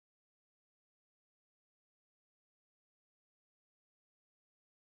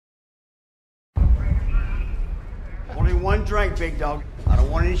one drink, big dog. I don't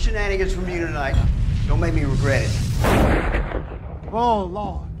want any shenanigans from you tonight. Don't make me regret it. Oh,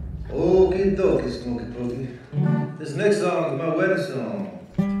 Lord. Okie dokie, Smokey Pokey. This next song is my wedding song.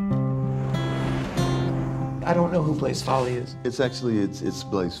 I don't know who Blaze Foley is. It's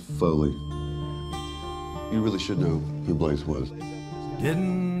Blaze Foley. You really should know who Blaze was.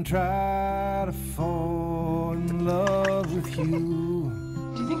 Didn't try to fall in love with you.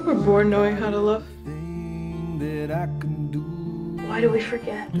 Do you think we're born knowing how to love? Thing that I can do. Why do we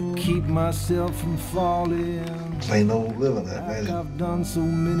forget? To keep myself from falling. Plain old living, that Like man. I've done so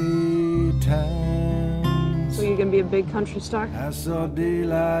many times. So you're gonna be a big country star? I saw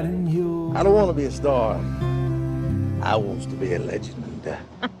daylight in you. I don't want to be a star. I want to be a legend.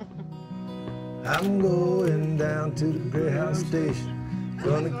 I'm going down to the Greyhound station.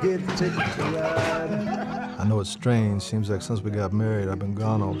 Gonna get a ticket to ride. I know it's strange. Seems like since we got married, I've been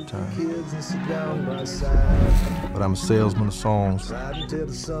gone all the time. Kids and sit down by side. But I'm a salesman of songs.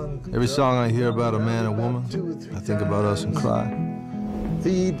 Every song I hear about a man and woman, I think about us and cry.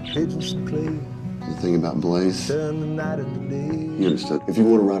 Feed pigeons clay. The thing about Blaze, Turn the night into day. he understood. If you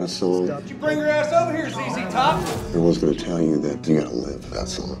want to write a song, You bring your ass over here, ZZ Top. everyone's going to tell you that you got to live that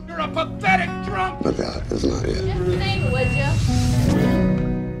song. You're a pathetic drunk. But that is not it. Just sing, would you?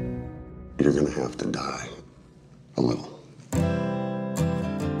 You're going to have to die a little.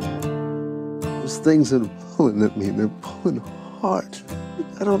 Those things that are pulling at me, they're pulling hard.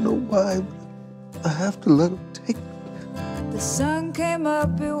 I don't know why, but I have to let them take me. The sun came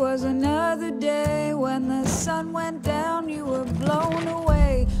up, it was another day. When the sun went down, you were blown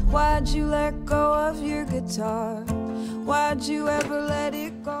away. Why'd you let go of your guitar? Why'd you ever let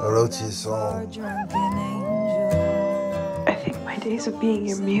it go? I wrote you a song. Drunken angel. I think my days of being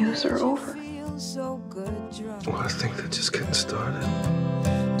your muse are over. Feel so good drunk. Well, I think they're just getting started.